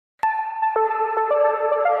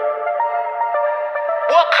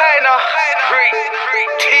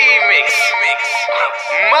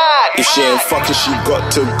If she ain't fucking, she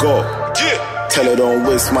got to go. Tell her don't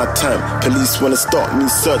waste my time. Police wanna stop me,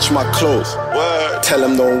 search my clothes. Tell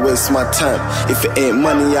them don't waste my time. If it ain't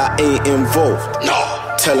money, I ain't involved.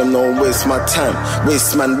 Tell them don't waste my time.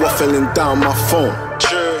 Waste man waffling down my phone.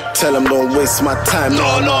 Tell them don't waste my time.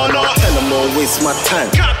 No. Tell them don't waste my time.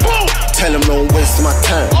 Tell them don't waste my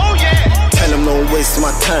time. Tell them don't waste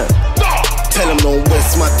my time. Tell them don't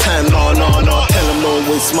waste my time. No. Tell them don't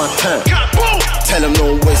waste my time. Tell them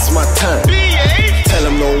don't waste my time. Tell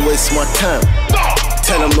them don't waste my time.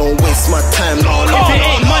 Tell them don't waste my time. No. If it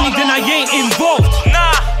ain't money, then I ain't involved.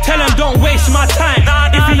 Tell them don't waste my time.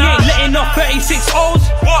 If he ain't letting off 36 O's,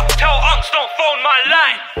 tell Unks don't phone my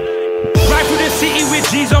line. Ride through the city with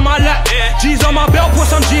G's on my lap. G's on my belt, put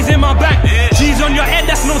some G's in my back. G's on your head,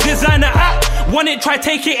 that's no designer app. Want it, try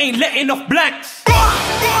take it, ain't letting off blanks.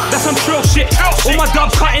 That's some trill shit. All my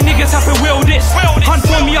dub cutting niggas have to will this. Hunt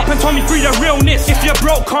for me up and told me free the realness. If you're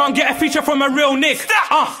broke, can't get a feature from a real nick.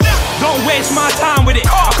 Don't waste my time with it.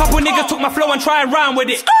 A couple niggas took my flow and try and rhyme with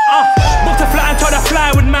it. Booked a flight and told her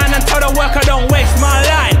fly with man and told her worker don't waste my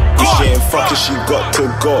line. If she ain't fucking, she got to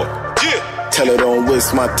go. Tell her don't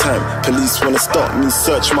waste my time. Police wanna stop me,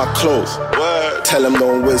 search my clothes. Tell them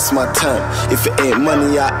don't waste my time. If it ain't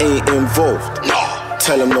money, I ain't involved.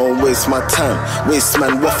 Tell them don't waste my time. Waste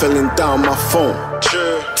man waffling down my phone.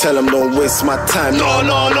 Tell them don't waste my time. No.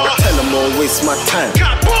 Tell them don't waste my time.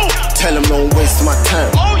 Tell them don't waste my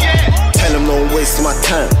time. Tell them don't waste my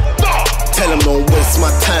time. Tell them don't waste my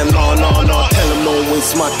time. No. Tell them don't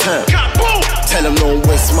waste my time. Tell them don't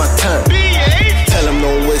waste my time. Tell them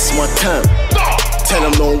don't waste my time. Tell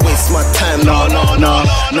them don't waste my time. No.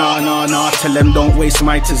 Tell them don't waste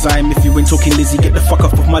my time. If you ain't talking Lizzie, get the fuck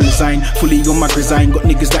off of my design. Fully on my design. Got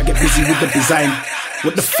niggas that get busy with the design.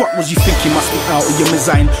 What the fuck was you thinking? Must be out of your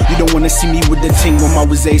design. You don't wanna see me with the ting when my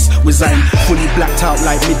was ace, resign. Fully blacked out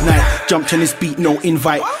like midnight. Jumped on this beat, no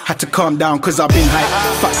invite. Had to calm down cause I've been hype.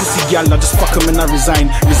 Fat pussy gal, I just fuck 'em and I resign.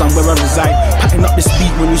 Resign where I reside. Packing up this beat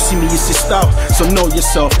when you see me, it's just out. So know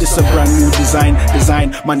yourself, this a brand new design.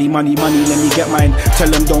 Money, let me get mine. Tell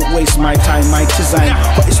them don't waste my time, my design.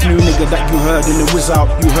 But it's new nigga that you heard in the whiz out.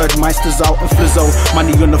 You heard Meisters out and Flizzo.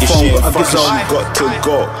 Money on the phone, got a gizzo. She got to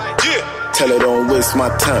go. Tell her don't waste my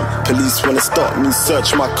time. Police wanna stop me,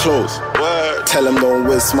 search my clothes. Tell them don't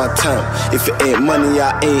waste my time. If it ain't money,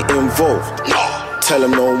 I ain't involved. Tell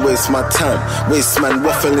them don't waste my time. Waste man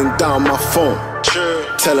waffling down my phone.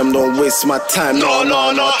 Tell them don't waste my time. No.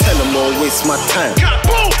 Tell them don't waste my time.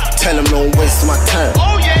 Tell them don't waste my time.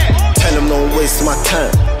 Tell them don't waste my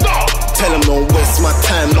time. Tell them don't waste my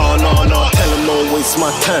time. No. Tell them don't waste my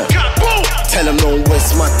time. Tell them don't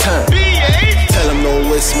waste my time. Tell them don't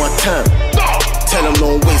waste my time. Tell them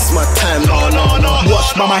don't waste my time. No.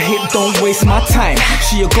 Watch by my hip, don't waste my time.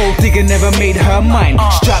 She a gold digger, never made her mind.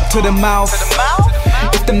 Strapped to the mouth.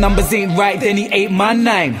 If the numbers ain't right, then he ate my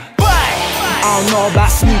 9. I don't know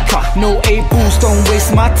about snooker. No 8 balls, don't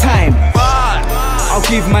waste my time. I'll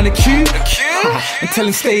give man a cue and tell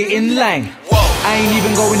him stay in line. I ain't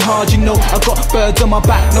even going hard, you know. I got birds on my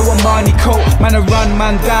back, no Armani coat. Man, I run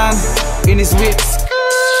man down in his whips.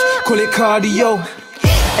 Call it cardio.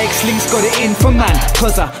 X-Link's got it in for man.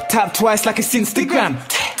 Cause I tap twice like it's Instagram.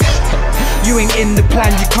 You ain't in the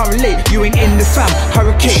plan, you can't relate. You ain't in the fam,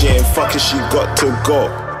 hurricane. If she ain't fucking, she got to go.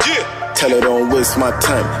 Tell her don't waste my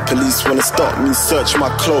time. Police wanna stop me, search my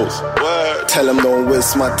clothes. Tell them don't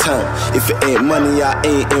waste my time. If it ain't money, I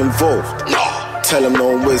ain't involved. Tell them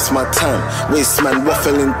don't waste my time. Waste man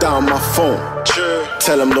waffling down my phone.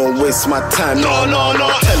 Tell them don't waste my time. No.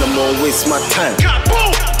 Tell them don't waste my time.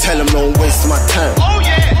 Tell them don't waste my time.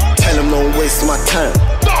 Tell them don't waste my time.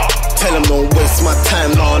 Tell them don't waste my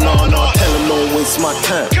time. No. Tell them don't waste my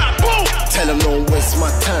time. Tell them don't waste my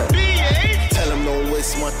time. Tell them don't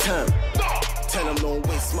waste my time. Tell them don't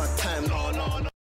waste my time. No.